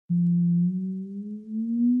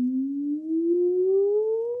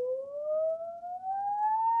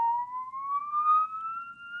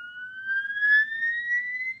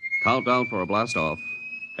Countdown for a blast-off.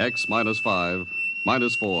 X minus 5,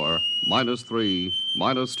 minus 4, minus 3,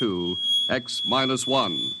 minus 2, X minus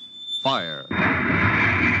 1. Fire.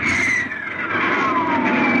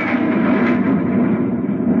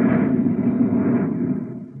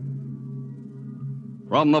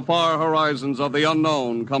 From the far horizons of the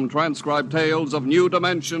unknown come transcribed tales of new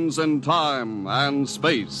dimensions in time and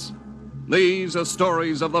space. These are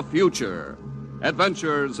stories of the future,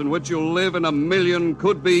 adventures in which you'll live in 1,000,000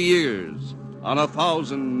 could-be years on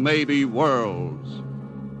 1,000 maybe worlds.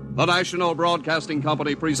 The National Broadcasting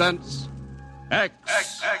Company presents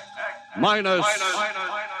X minus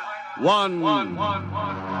 1.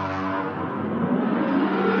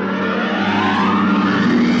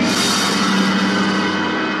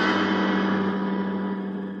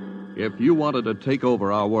 If you wanted to take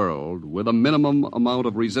over our world with a minimum amount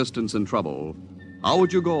of resistance and trouble, how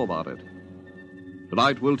would you go about it?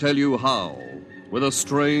 Tonight we'll tell you how, with a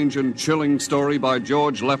strange and chilling story by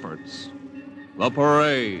George Lefferts. The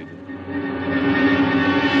Parade.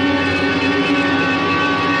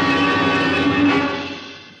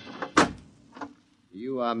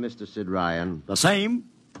 You are Mr. Sid Ryan. The same.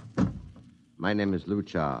 My name is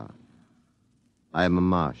Luchar. I am a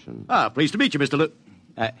Martian. Pleased to meet you, Mr.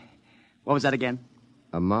 What was that again?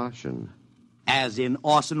 A Martian? As in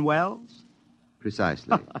Orson Welles?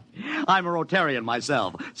 Precisely. I'm a Rotarian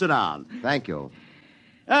myself. Sit down. Thank you.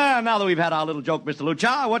 Now that we've had our little joke, Mr.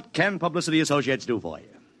 Luchar, what can Publicity Associates do for you?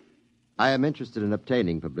 I am interested in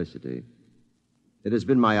obtaining publicity. It has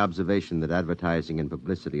been my observation that advertising and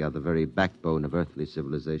publicity are the very backbone of earthly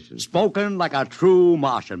civilization. Spoken like a true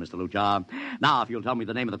Martian, Mr. Luchar. Now, if you'll tell me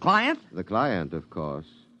the name of the client. The client, of course,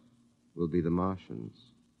 will be the Martians.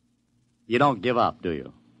 You don't give up, do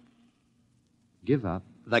you? Give up?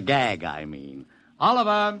 The gag, I mean.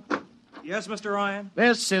 Oliver. Yes, Mr. Ryan?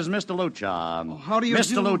 This is Mr. Luchar. Oh, how do you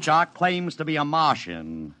Mr. do? Luchar claims to be a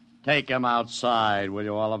Martian. Take him outside, will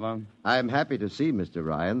you, Oliver? I am happy to see, Mr.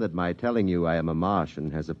 Ryan, that my telling you I am a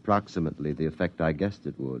Martian has approximately the effect I guessed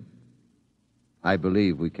it would. I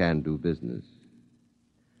believe we can do business.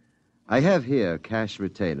 I have here cash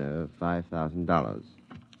retainer of $5,000.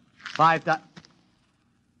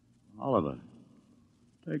 Oliver,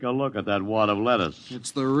 take a look at that wad of lettuce. It's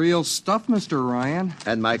the real stuff, Mr. Ryan.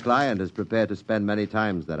 And my client is prepared to spend many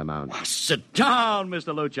times that amount. Sit down,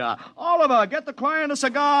 Mr. Luchar. Oliver, get the client a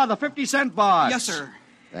cigar, the 50-cent box. Yes, sir.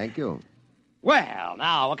 Thank you. Well,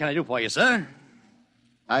 now, what can I do for you, sir?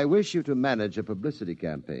 I wish you to manage a publicity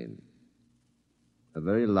campaign. A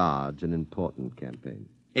very large and important campaign.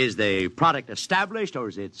 Is the product established, or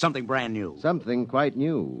is it something brand new? Something quite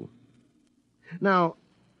new. Now,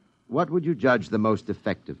 what would you judge the most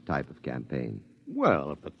effective type of campaign?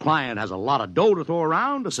 Well, if the client has a lot of dough to throw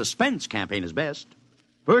around, a suspense campaign is best.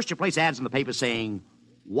 First, you place ads in the paper saying,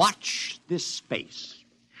 "Watch this space."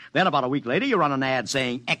 Then about a week later, you run an ad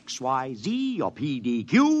saying XYZ or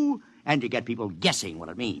PDQ, and you get people guessing what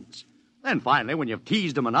it means. Then finally, when you've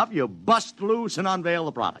teased them enough, you bust loose and unveil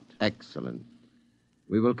the product. Excellent.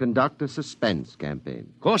 We will conduct a suspense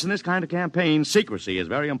campaign. Of course, in this kind of campaign, secrecy is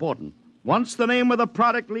very important. Once the name of the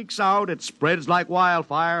product leaks out, it spreads like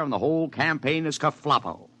wildfire, and the whole campaign is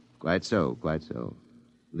kerfloppo. Quite so, quite so.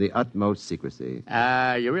 The utmost secrecy.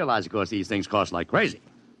 You realize, of course, these things cost like crazy.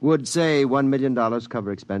 Would, say, $1 million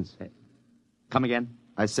cover expense? Come again?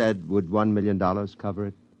 I said, would $1 million cover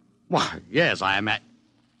it? Why, yes, I am at...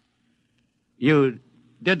 You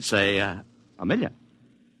did say $1 million.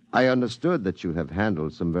 I understood that you have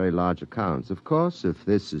handled some very large accounts. Of course, if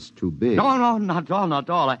this is too big... No, not at all, not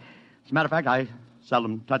at all. As a matter of fact, I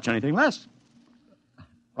seldom touch anything less.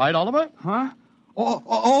 Right, Oliver? Huh?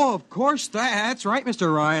 Oh, of course. That's right,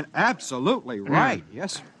 Mr. Ryan. Absolutely right.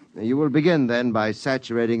 Yes, sir. You will begin, then, by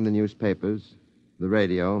saturating the newspapers, the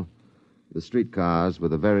radio, the streetcars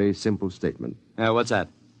with a very simple statement. What's that?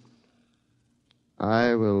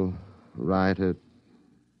 I will write it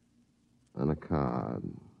on a card.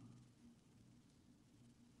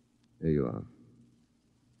 Here you are.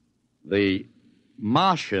 The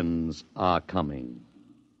Martians are coming.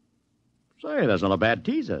 Say, that's not a bad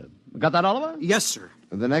teaser. Got that, Oliver? Yes, sir.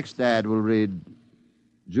 The next ad will read,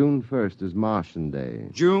 June 1st is Martian Day.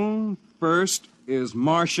 June 1st is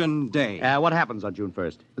Martian Day. What happens on June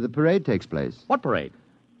 1st? The parade takes place. What parade?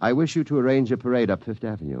 I wish you to arrange a parade up Fifth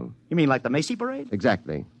Avenue. You mean like the Macy Parade?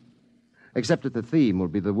 Exactly. Except that the theme will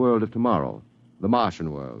be the world of tomorrow, the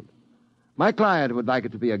Martian world. My client would like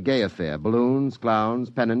it to be a gay affair. Balloons, clowns,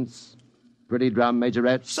 pennants, pretty drum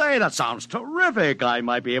majorettes. Say, that sounds terrific. I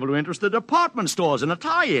might be able to interest the department stores in a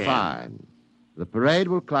tie-in. Fine. The parade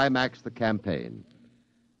will climax the campaign.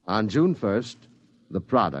 On June 1st, the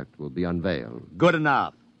product will be unveiled. Good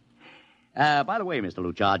enough. By the way, Mr.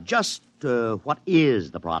 Luchar, just what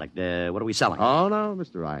is the product? What are we selling? Oh, no,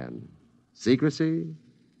 Mr. Ryan. Secrecy,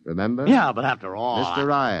 remember? Yeah, but after all... Mr.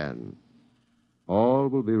 Ryan, all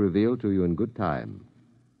will be revealed to you in good time.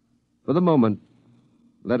 For the moment,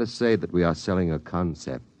 let us say that we are selling a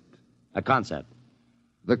concept. A concept?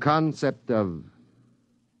 The concept of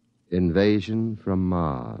invasion from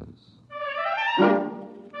Mars.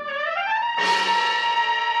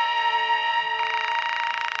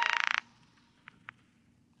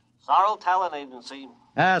 Sorrel Talent Agency.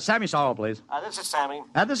 Sammy Sorrell, please. This is Sammy.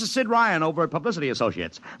 This is Sid Ryan over at Publicity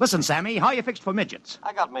Associates. Listen, Sammy, how you fixed for midgets?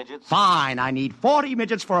 I got midgets. Fine, I need 40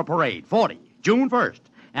 midgets for a parade. 40. June 1st.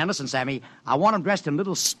 And listen, Sammy, I want them dressed in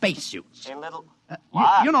little spacesuits. In little...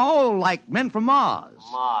 You know, like men from Mars.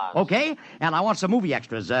 Mars. Okay? And I want some movie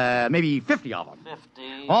extras, maybe 50 of them.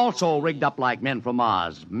 50. Also rigged up like men from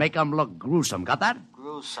Mars. Make them look gruesome. Got that?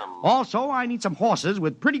 Gruesome. Also, I need some horses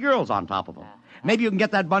with pretty girls on top of them. Maybe you can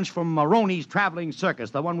get that bunch from Maroney's Traveling Circus,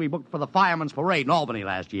 the one we booked for the Fireman's Parade in Albany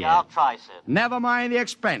last year. Yeah, I'll try, Sid. Never mind the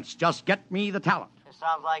expense. Just get me the talent. It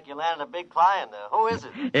sounds like you landed a big client there. Who is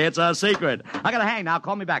it? It's a secret. I gotta hang now.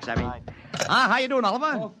 Call me back, Sammy. Right. How you doing,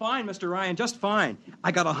 Oliver? Oh, fine, Mr. Ryan, just fine.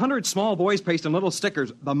 I got 100 small boys pasting little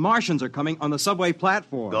stickers. The Martians are coming on the subway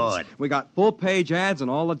platforms. Good. We got full-page ads in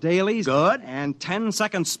all the dailies. Good. And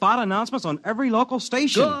 10-second spot announcements on every local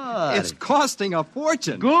station. Good. It's costing a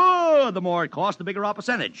fortune. Good. The more it costs, the bigger our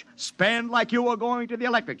percentage. Spend like you were going to the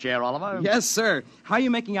electric chair, Oliver. Yes, sir. How are you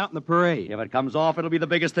making out in the parade? If it comes off, it'll be the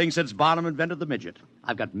biggest thing since Bonham invented the midget.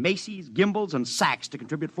 I've got Macy's, gimbals, and sacks to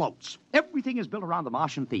contribute floats. Everything is built around the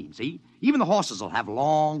Martian theme, see? Even the horses will have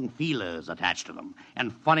long feelers attached to them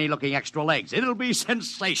and funny-looking extra legs. It'll be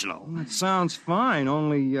sensational. That sounds fine,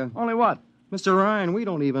 only... Only what? Mr. Ryan, we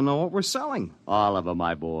don't even know what we're selling. Oliver,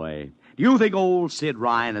 my boy, do you think old Sid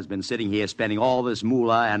Ryan has been sitting here spending all this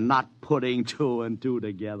moolah and not putting two and two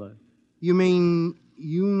together? You mean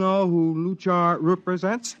you know who Luchar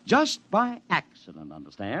represents? Just by accident,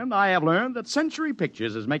 understand? I have learned that Century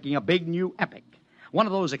Pictures is making a big new epic. One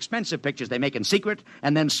of those expensive pictures they make in secret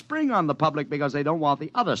and then spring on the public because they don't want the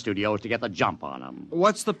other studios to get the jump on them.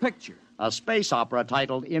 What's the picture? A space opera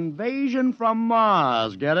titled Invasion from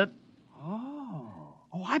Mars. Get it?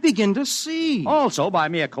 Oh, I begin to see. Also, by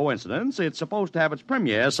mere coincidence, it's supposed to have its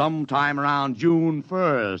premiere sometime around June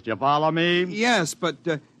 1st. You follow me? Yes, but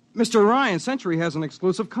Mr. Ryan, Century has an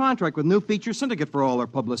exclusive contract with New Feature Syndicate for all their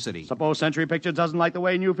publicity. Suppose Century Pictures doesn't like the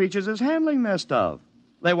way New Features is handling their stuff.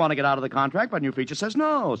 They want to get out of the contract, but New Feature says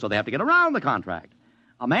no, so they have to get around the contract.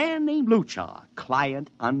 A man named Luchar,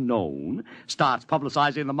 client unknown, starts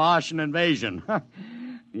publicizing the Martian invasion.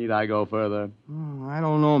 Need I go further? Oh, I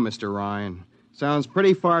don't know, Mr. Ryan. Sounds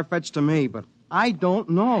pretty far-fetched to me, but I don't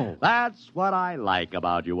know. That's what I like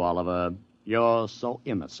about you, Oliver. You're so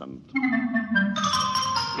innocent.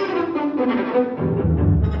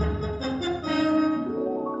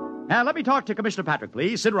 Now, let me talk to Commissioner Patrick,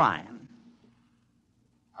 please. Sid Ryan.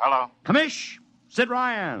 Hello. Commish, Sid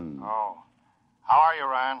Ryan. Oh. How are you,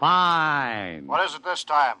 Ryan? Fine. What is it this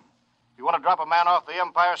time? You want to drop a man off the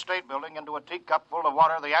Empire State Building into a teacup full of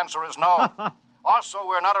water? The answer is no. Also,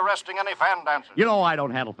 we're not arresting any fan dancers. You know I don't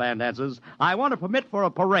handle fan dances. I want a permit for a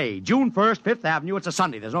parade. June 1st, 5th Avenue. It's a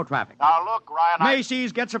Sunday. There's no traffic. Now, look, Ryan,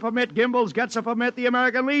 Macy's gets a permit. Gimbals gets a permit. The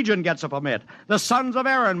American Legion gets a permit. The Sons of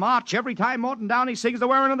Erin march every time Morton Downey sings the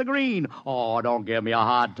Wearing of the Green. Oh, don't give me a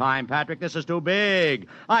hard time, Patrick. This is too big.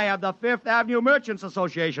 I have the 5th Avenue Merchants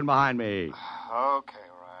Association behind me. Okay,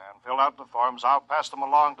 Ryan. Fill out the forms. I'll pass them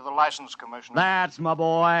along to the license commissioner. That's my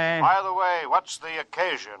boy. By the way, what's the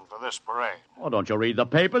occasion for this parade? Oh, don't you read the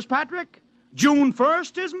papers, Patrick? June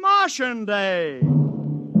 1st is Martian Day.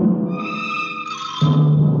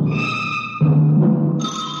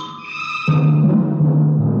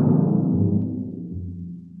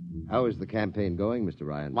 How is the campaign going, Mr.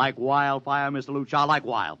 Ryan? Like wildfire, Mr. Luchar, like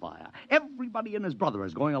wildfire. Everybody and his brother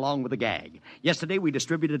is going along with the gag. Yesterday, we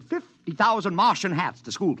distributed 50,000 Martian hats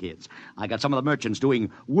to school kids. I got some of the merchants doing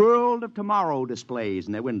World of Tomorrow displays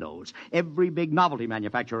in their windows. Every big novelty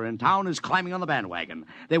manufacturer in town is climbing on the bandwagon.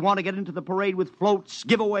 They want to get into the parade with floats,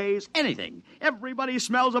 giveaways, anything. Everybody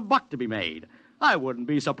smells a buck to be made. I wouldn't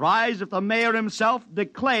be surprised if the mayor himself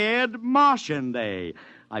declared Martian Day.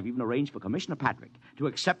 I've even arranged for Commissioner Patrick to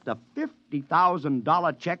accept a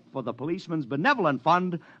 $50,000 check for the Policeman's Benevolent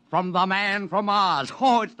Fund from the man from Mars.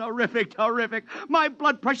 Oh, it's terrific, terrific. My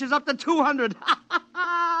blood pressure's up to 200.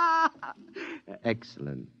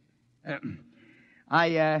 Excellent.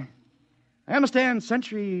 I I understand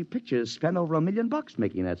Century Pictures spent over $1 million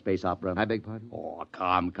making that space opera. I beg pardon? Oh,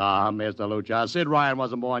 come, Mr. Lucha. Sid Ryan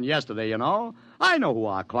wasn't born yesterday, you know. I know who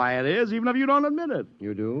our client is, even if you don't admit it.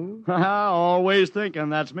 You do? Always thinking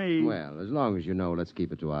that's me. Well, as long as you know, let's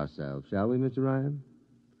keep it to ourselves, shall we, Mr. Ryan?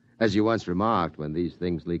 As you once remarked, when these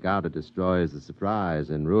things leak out, it destroys the surprise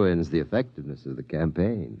and ruins the effectiveness of the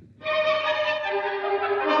campaign.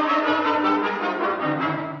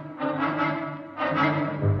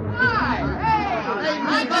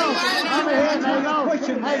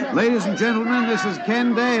 Ladies and gentlemen, this is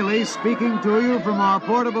Ken Daly speaking to you from our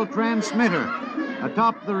portable transmitter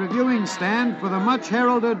atop the reviewing stand for the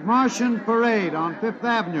much-heralded Martian Parade on Fifth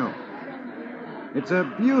Avenue. It's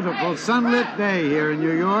a beautiful sunlit day here in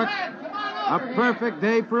New York, a perfect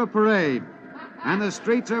day for a parade, and the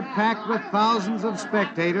streets are packed with thousands of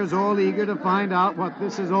spectators all eager to find out what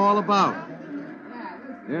this is all about.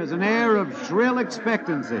 There's an air of shrill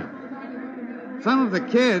expectancy. Some of the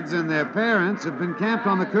kids and their parents have been camped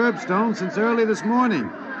on the curbstone since early this morning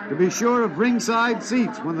to be sure of ringside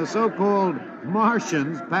seats when the so-called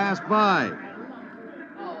Martians pass by.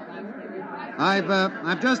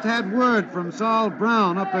 I've just had word from Saul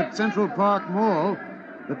Brown up at Central Park Mall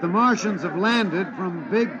that the Martians have landed from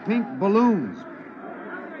big pink balloons.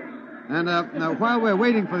 And now, while we're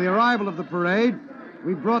waiting for the arrival of the parade,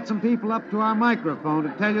 we brought some people up to our microphone to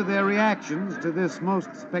tell you their reactions to this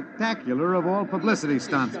most spectacular of all publicity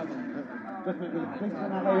stunts. That's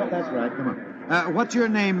right, come on. What's your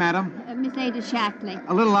name, madam? Miss Ada Shackley.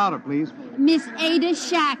 A little louder, please. Miss Ada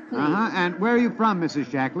Shackley. Uh-huh. And where are you from, Mrs.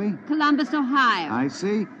 Shackley? Columbus, Ohio. I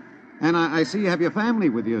see. And I see you have your family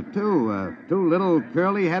with you, too. Two little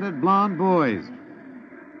curly-headed blonde boys.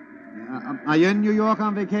 Are you in New York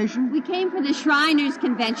on vacation? We came for the Shriners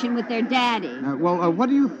Convention with their daddy. What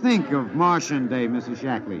do you think of Martian Day, Mrs.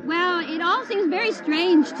 Shackley? Well, it all seems very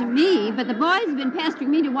strange to me, but the boys have been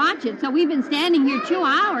pestering me to watch it, so we've been standing here 2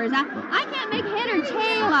 hours. I can't make head or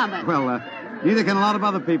tail of it. Well, neither can a lot of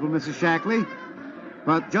other people, Mrs. Shackley.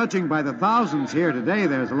 But judging by the thousands here today,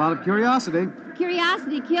 there's a lot of curiosity.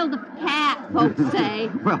 Curiosity killed the cat, folks say.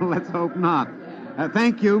 Well, let's hope not.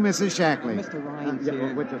 Thank you, Mrs. Shackley. Mr. Ryan's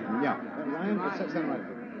here.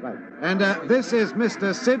 Right. And this is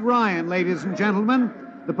Mr. Sid Ryan, ladies and gentlemen,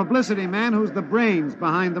 the publicity man who's the brains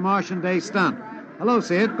behind the Martian Day stunt. Hello,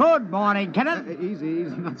 Sid. Good morning, Kenneth. Easy,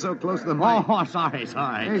 not so close to the mic. Oh, sorry.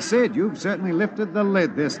 Hey, Sid, you've certainly lifted the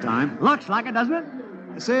lid this time. Looks like it, doesn't it?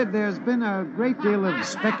 Sid, there's been a great deal of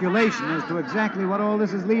speculation as to exactly what all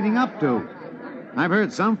this is leading up to. I've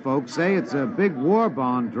heard some folks say it's a big war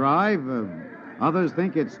bond drive. Others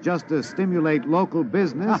think it's just to stimulate local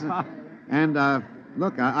business. And,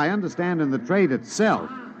 look, I understand in the trade itself,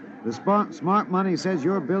 the smart money says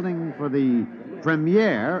you're building for the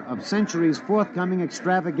premiere of Century's forthcoming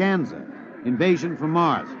extravaganza, Invasion from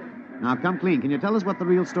Mars. Now, come clean. Can you tell us what the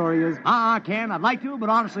real story is? Ken. I'd like to, but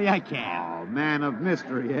honestly, I can't. Oh, man of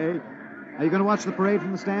mystery, eh? Are you going to watch the parade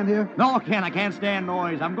from the stand here? No, Ken, I can't stand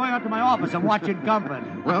noise. I'm going out to my office and watching comfort.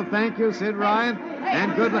 Well, thank you, Sid Ryan,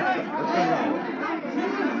 and good luck.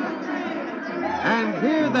 And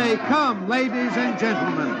here they come, ladies and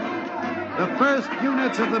gentlemen. The first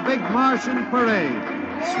units of the big Martian parade,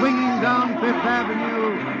 swinging down Fifth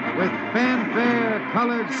Avenue with fanfare,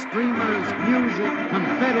 colored streamers, music,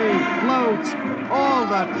 confetti, floats, all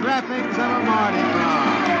the trappings of a Mardi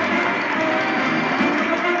Gras.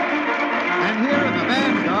 And here in the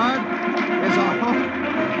vanguard is a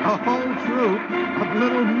whole troop of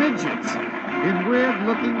little midgets in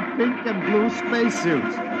weird-looking pink and blue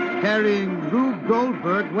spacesuits, carrying Rube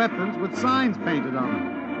Goldberg weapons with signs painted on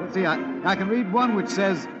them. Let's see, I can read one which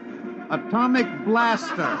says, Atomic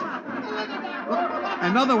Blaster.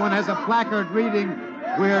 Another one has a placard reading,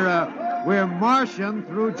 We're Martian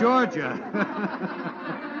through Georgia.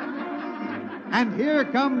 And here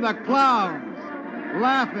come the clowns,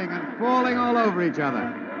 laughing and falling all over each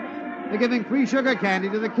other. They're giving free sugar candy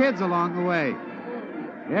to the kids along the way.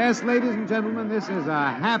 Yes, ladies and gentlemen, this is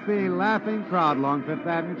a happy, laughing crowd along Fifth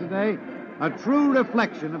Avenue today. A true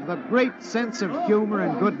reflection of the great sense of humor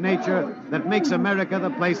and good nature that makes America the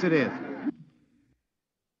place it is.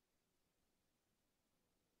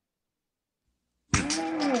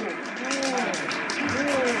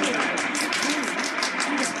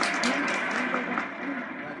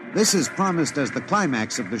 This is promised as the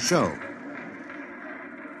climax of the show.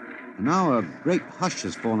 And now a great hush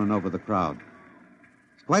has fallen over the crowd.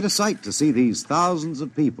 It's quite a sight to see these thousands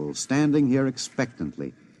of people standing here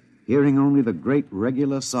expectantly, hearing only the great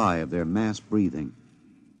regular sigh of their mass breathing.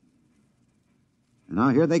 And now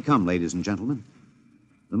here they come, ladies and gentlemen,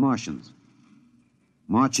 the Martians,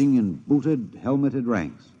 marching in booted, helmeted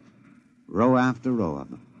ranks, row after row of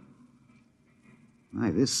them. My,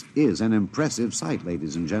 this is an impressive sight,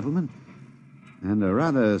 ladies and gentlemen, and a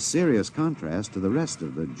rather serious contrast to the rest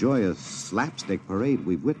of the joyous slapstick parade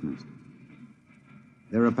we've witnessed.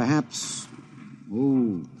 There are perhaps,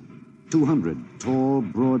 200 tall,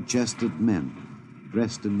 broad-chested men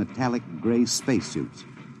dressed in metallic gray spacesuits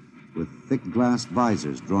with thick glass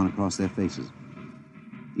visors drawn across their faces.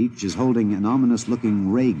 Each is holding an ominous-looking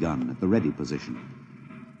ray gun at the ready position.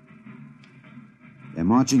 They're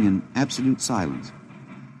marching in absolute silence,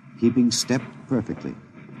 keeping step perfectly,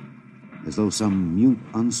 as though some mute,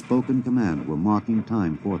 unspoken command were marking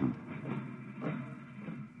time for them.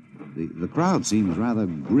 The crowd seems rather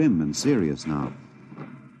grim and serious now.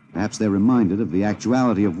 Perhaps they're reminded of the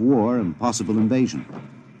actuality of war and possible invasion.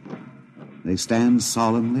 They stand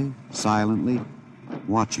solemnly, silently,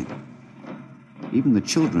 watching. Even the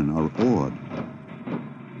children are awed.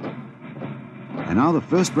 And now the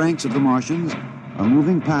first ranks of the Martians are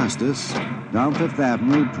moving past us down Fifth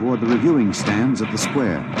Avenue toward the reviewing stands at the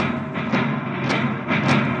square.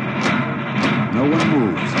 No one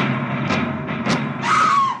moves.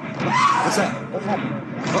 What's that? What's happening?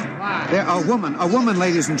 There, a woman,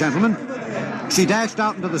 ladies and gentlemen. She dashed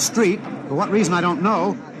out into the street. For what reason, I don't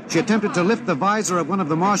know. She attempted to lift the visor of one of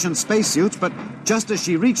the Martian spacesuits, but just as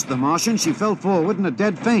she reached the Martian, she fell forward in a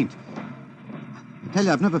dead faint. I tell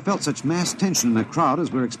you, I've never felt such mass tension in a crowd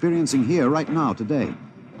as we're experiencing here right now, today.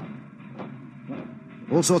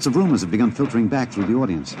 All sorts of rumors have begun filtering back through the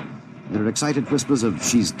audience. There are excited whispers of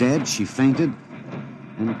she's dead, she fainted,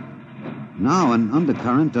 and now an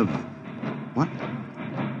undercurrent of, what?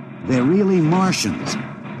 They're really Martians.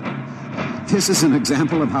 This is an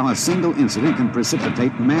example of how a single incident can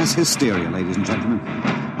precipitate mass hysteria, ladies and gentlemen.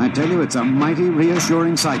 I tell you, it's a mighty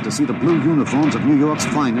reassuring sight to see the blue uniforms of New York's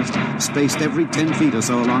finest spaced every 10 feet or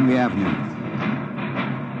so along the avenue.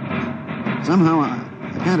 Somehow,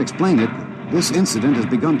 I can't explain it, this incident has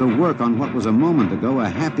begun to work on what was a moment ago a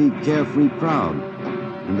happy, carefree crowd,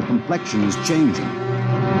 and the complexion is changing.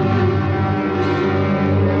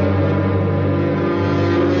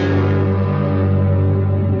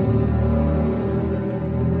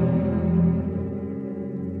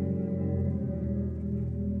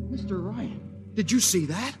 Mr. Ryan, did you see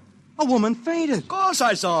that? A woman fainted. Of course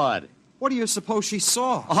I saw it. What do you suppose she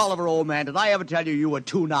saw? Oliver, old man, did I ever tell you were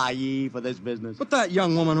too naive for this business? But that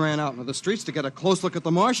young woman ran out into the streets to get a close look at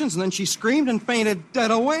the Martians, and then she screamed and fainted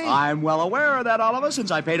dead away. I'm well aware of that, Oliver,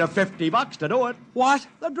 since I paid her $50 to do it. What?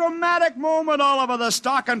 The dramatic moment, Oliver, the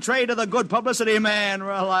stock and trade of the good publicity, man.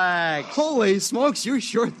 Relax. Holy smokes, you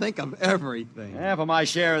sure think of everything. Yeah, for my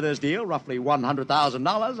share of this deal, roughly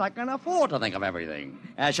 $100,000, I can afford to think of everything.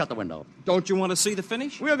 Shut the window. Don't you want to see the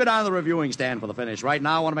finish? We'll go down to the reviewing stand for the finish. Right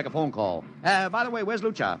now, I want to make a phone call. By the way, where's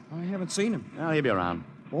Lucha? I haven't seen him. Well, he'll be around.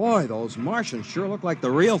 Boy, those Martians sure look like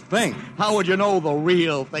the real thing. How would you know the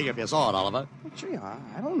real thing if you saw it, Oliver? Well, gee,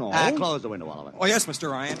 I don't know. Close the window, Oliver. Oh, yes,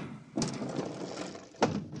 Mr. Ryan.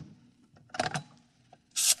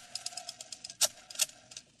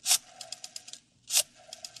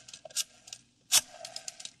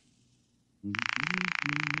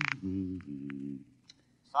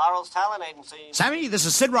 Sorrel's Talent Agency. Sammy, this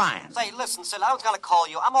is Sid Ryan. Say, listen, Sid, I was going to call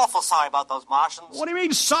you. I'm awful sorry about those Martians. What do you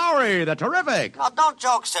mean, sorry? They're terrific. Oh, don't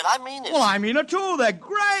joke, Sid. I mean it. Well, I mean it, too. They're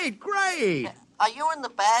great, great. Are you in the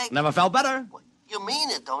bag? Never felt better. You mean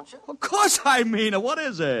it, don't you? Of course I mean it. What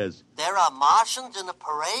is this? There are Martians in the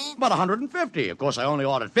parade? About 150. Of course, I only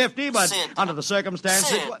ordered 50, but Sid. under the circumstances...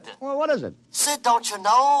 Sid. Well, what is it? Sid, don't you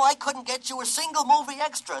know? I couldn't get you a single movie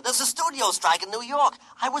extra. There's a studio strike in New York.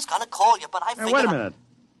 I was going to call you, but I figured... Wait a minute.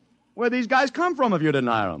 Where'd these guys come from if you didn't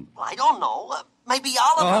hire them? Well, I don't know. Maybe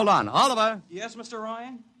Oliver... Oh, hold on. Oliver. Yes, Mr.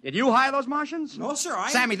 Ryan? Did you hire those Martians? No, sir,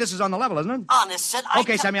 Sammy, this is on the level, isn't it? Honest, Sid,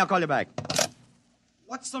 Okay, Sammy, I'll call you back.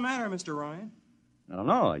 What's the matter, Mr. Ryan? I don't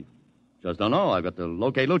know. I just don't know. I've got to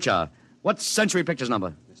locate Lucha. What's Century Pictures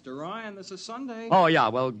number? Mr. Ryan, this is Sunday. Oh, yeah.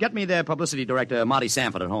 Well, get me their publicity director, Marty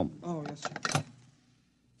Sanford, at home. Oh, yes,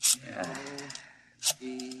 sir.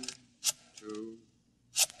 3, 2,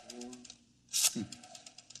 4.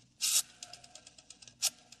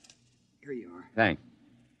 Here you are. Thanks.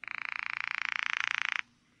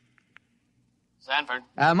 Sanford.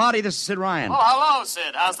 Marty, this is Sid Ryan. Oh, hello,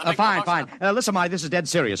 Sid. How's the big Fine, promotion? fine. Listen, Marty, this is dead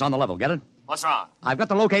serious. On the level. Get it? What's wrong? I've got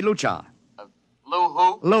to locate Lucha. Lou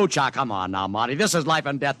who? Lucha, come on now, Marty. This is life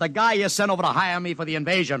and death. The guy you sent over to hire me for the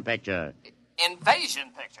invasion picture.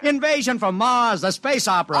 Invasion picture? Invasion from Mars, the space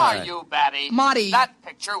opera. Are you batty? Marty. That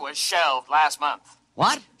picture was shelved last month.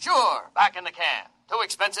 What? Sure, back in the can. Too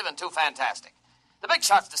expensive and too fantastic. The big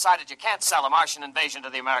shots decided you can't sell a Martian invasion to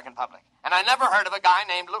the American public. And I never heard of a guy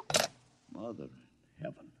named Lou... Mother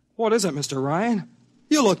heaven. What is it, Mr. Ryan?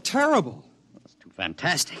 You look terrible. That's too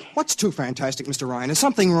fantastic. What's too fantastic, Mr. Ryan? Is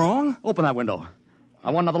something wrong? Open that window.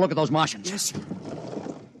 I want another look at those Martians. Yes, sir.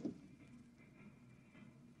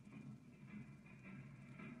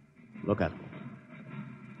 Look at them.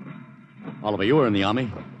 Oliver, you were in the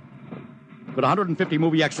Army. Could 150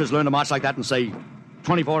 movie extras learn to march like that in, say,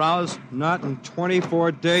 24 hours? Not in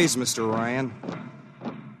 24 days, Mr. Ryan.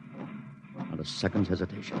 Not a second's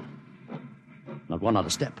hesitation. Not one other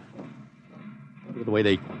step. Look at the way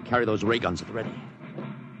they carry those ray guns at the ready.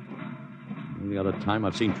 The only other time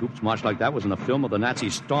I've seen troops march like that was in the film of the Nazi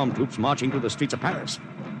stormtroops marching through the streets of Paris.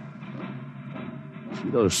 See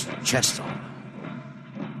those chests, Oliver?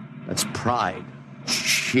 That's pride.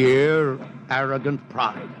 Sheer, arrogant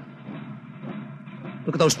pride.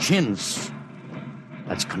 Look at those chins.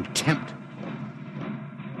 That's contempt.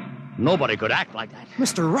 Nobody could act like that.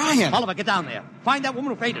 Mr. Ryan! Oliver, get down there. Find that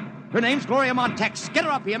woman who fainted. Her name's Gloria Montex. Get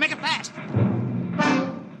her up here. Make it fast.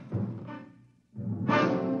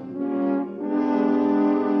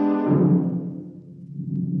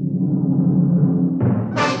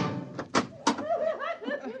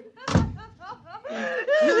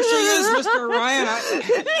 Here she is, Mr. Ryan.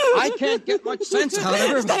 I can't get much sense out of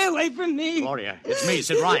her. Stay away from me. Gloria, it's me,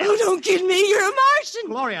 Sid Ryan. Oh, don't kid me. You're a Martian.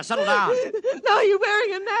 Gloria, settle down. No, you're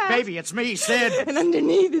wearing a mask. Baby, it's me, Sid. And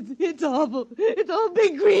underneath, it's awful. It's all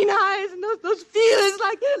big green eyes and those feelers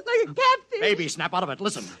like a catfish. Baby, snap out of it.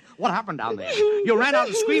 Listen, what happened down there? You ran out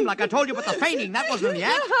and screamed like I told you, but the fainting, that wasn't in the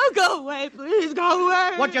act. Oh, go away, please. Go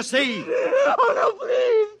away. What'd you see? Oh, no,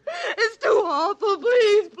 please. It's too awful.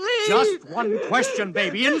 Please, please. Just one question,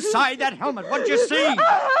 baby. Inside that helmet, what'd you see?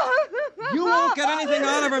 You won't get anything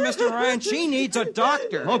out of her, Mr. Ryan. She needs a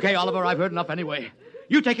doctor. Okay, Oliver, I've heard enough anyway.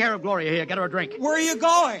 You take care of Gloria here. Get her a drink. Where are you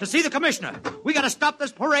going? To see the commissioner. We got to stop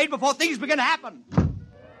this parade before things begin to happen.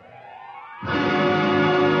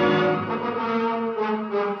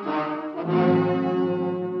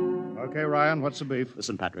 Okay, Ryan, what's the beef?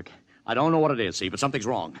 Listen, Patrick, I don't know what it is, see, but something's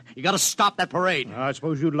wrong. You got to stop that parade. I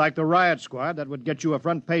suppose you'd like the riot squad. That would get you a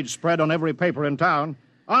front-page spread on every paper in town.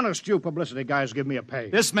 Honest, you publicity guys give me a pay.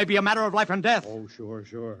 This may be a matter of life and death. Oh,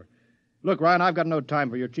 sure. Look, Ryan, I've got no time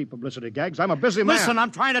for your cheap publicity gags. I'm a busy man. Listen,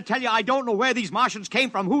 I'm trying to tell you I don't know where these Martians came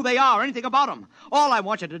from, who they are, anything about them. All I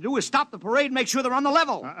want you to do is stop the parade and make sure they're on the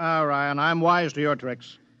level. Ryan, I'm wise to your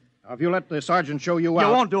tricks. Now, if you let the sergeant show you out...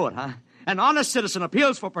 You won't do it, huh? An honest citizen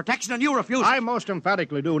appeals for protection and you refuse it. I most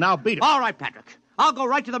emphatically do. Now beat it. All right, Patrick. I'll go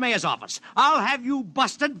right to the mayor's office. I'll have you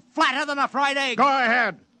busted flatter than a fried egg. Go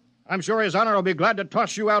ahead. I'm sure His Honor will be glad to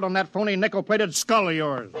toss you out on that phony nickel-plated skull of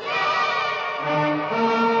yours.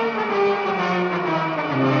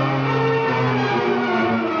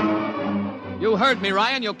 You heard me,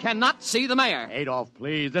 Ryan. You cannot see the mayor. Adolf,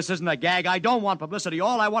 please. This isn't a gag. I don't want publicity.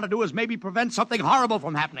 All I want to do is maybe prevent something horrible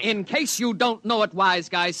from happening. In case you don't know it, wise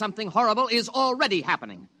guy, something horrible is already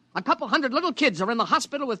happening. A couple hundred little kids are in the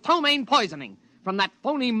hospital with ptomaine poisoning from that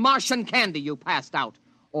phony Martian candy you passed out.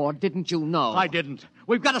 Or didn't you know? I didn't.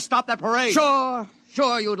 We've got to stop that parade. Sure,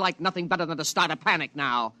 you'd like nothing better than to start a panic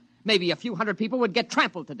now. Maybe a few hundred people would get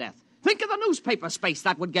trampled to death. Think of the newspaper space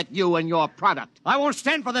that would get you and your product. I won't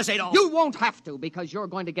stand for this, Adolf. You won't have to, because you're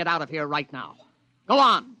going to get out of here right now. Go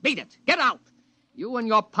on, beat it. Get out. You and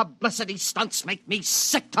your publicity stunts make me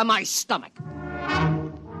sick to my stomach.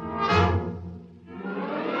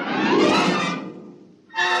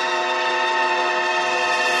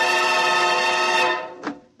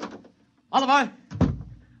 Oliver!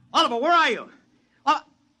 Oliver, where are you?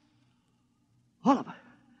 Oliver!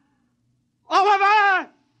 Oliver!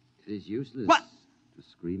 It is useless What? to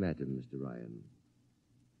scream at him, Mr. Ryan.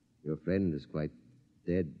 Your friend is quite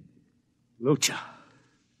dead. Lucha.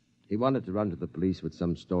 He wanted to run to the police with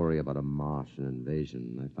some story about a Martian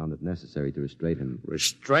invasion. I found it necessary to restrain him.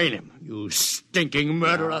 Restrain him, you stinking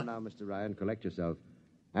murderer. Now, Mr. Ryan, collect yourself.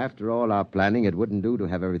 After all our planning, it wouldn't do to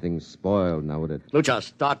have everything spoiled, now would it? Lucha,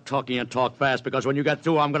 start talking and talk fast, because when you get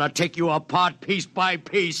through, I'm going to take you apart piece by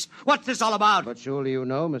piece. What's this all about? But surely you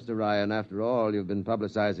know, Mr. Ryan. After all, you've been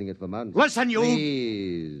publicizing it for months. Listen, you...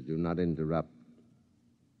 Please, do not interrupt.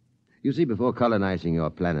 You see, before colonizing your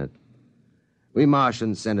planet, we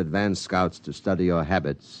Martians sent advanced scouts to study your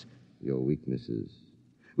habits, your weaknesses.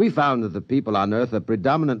 We found that the people on Earth are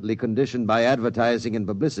predominantly conditioned by advertising and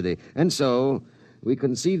publicity, and so we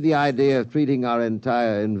conceived the idea of treating our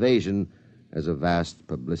entire invasion as a vast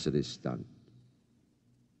publicity stunt.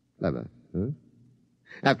 Clever, huh?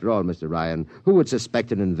 After all, Mr. Ryan, who would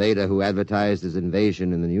suspect an invader who advertised his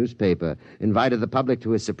invasion in the newspaper, invited the public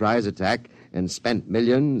to his surprise attack, and spent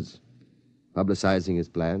millions publicizing his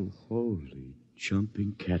plans? Holy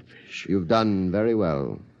jumping catfish. You've done very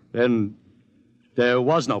well. Then There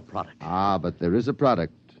was no product. Ah, but there is a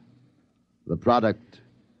product. The product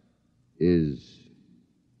is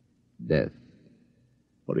death.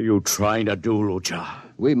 What are you trying to do, Lucha?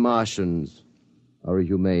 We Martians are a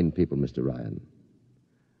humane people, Mr. Ryan.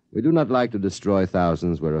 We do not like to destroy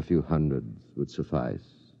thousands where a few hundreds would suffice.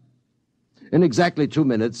 In exactly 2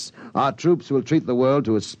 minutes, our troops will treat the world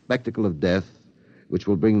to a spectacle of death, which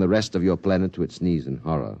will bring the rest of your planet to its knees in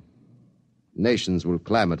horror. Nations will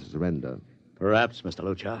clamor to surrender. Perhaps, Mr.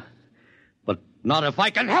 Lucha. But not if I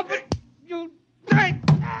can help it. You...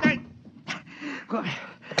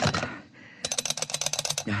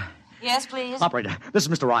 Yes, please. Operator, this is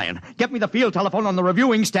Mr. Ryan. Get me the field telephone on the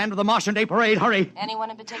reviewing stand of the Martian Day Parade. Hurry. Anyone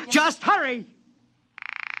in particular? Just hurry.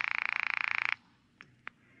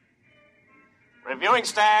 Reviewing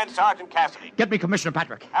stand, Sergeant Cassidy. Get me Commissioner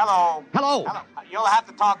Patrick. Hello. Hello. You'll have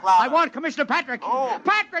to talk louder. I want Commissioner Patrick. Oh.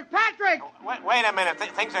 Patrick! Wait a minute.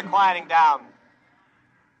 Things are quieting down.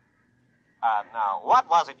 Now, what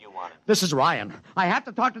was it you wanted? This is Ryan. I have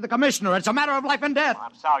to talk to the commissioner. It's a matter of life and death.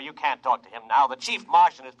 I'm sorry, you can't talk to him now. The chief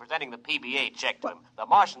Martian is presenting the PBA check to him. The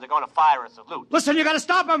Martians are going to fire a salute. Listen, you got to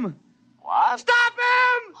stop him. What? Stop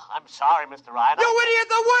him! I'm sorry, Mr. Ryan. You idiot!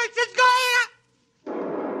 The works is going.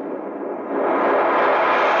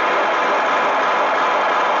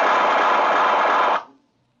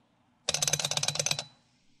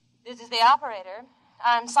 This is the operator.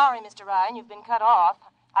 I'm sorry, Mr. Ryan. You've been cut off.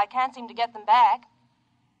 I can't seem to get them back.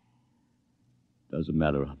 Doesn't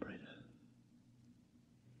matter, operator.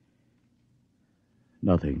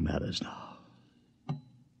 Nothing matters now.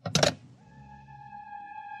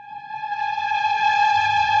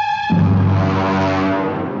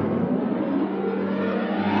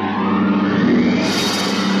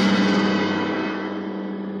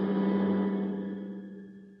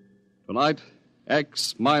 Tonight,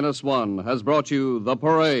 X-1 has brought you The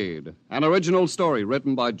Parade, an original story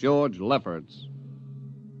written by George Lefferts.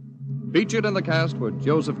 Featured in the cast were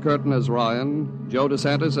Joseph Curtin as Ryan, Joe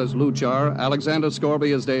DeSantis as Luchar, Alexander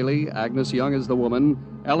Scorby as Daly, Agnes Young as the woman,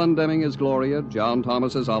 Ellen Deming as Gloria, John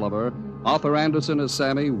Thomas as Oliver, Arthur Anderson as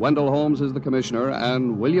Sammy, Wendell Holmes as the Commissioner,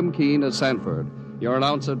 and William Keene as Sanford. Your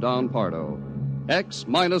announcer, Don Pardo.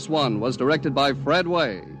 X-1 was directed by Fred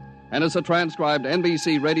Way and is a transcribed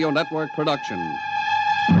NBC Radio Network production.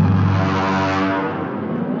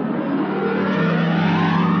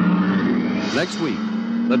 Next week,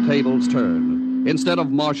 the tables turn. Instead of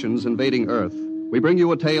Martians invading Earth, we bring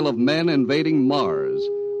you a tale of men invading Mars.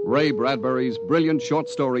 Ray Bradbury's brilliant short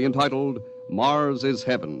story entitled Mars is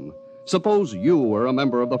Heaven. Suppose you were a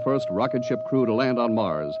member of the first rocket ship crew to land on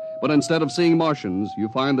Mars, but instead of seeing Martians, you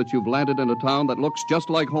find that you've landed in a town that looks just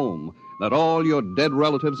like home, that all your dead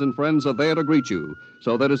relatives and friends are there to greet you,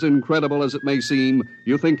 so that as incredible as it may seem,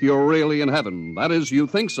 you think you're really in heaven. That is, you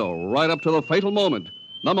think so, right up to the fatal moment,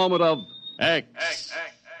 the moment of X-1.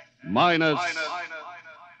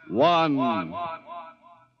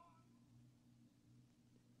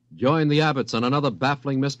 Join the Abbotts on another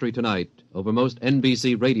baffling mystery tonight over most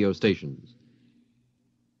NBC radio stations.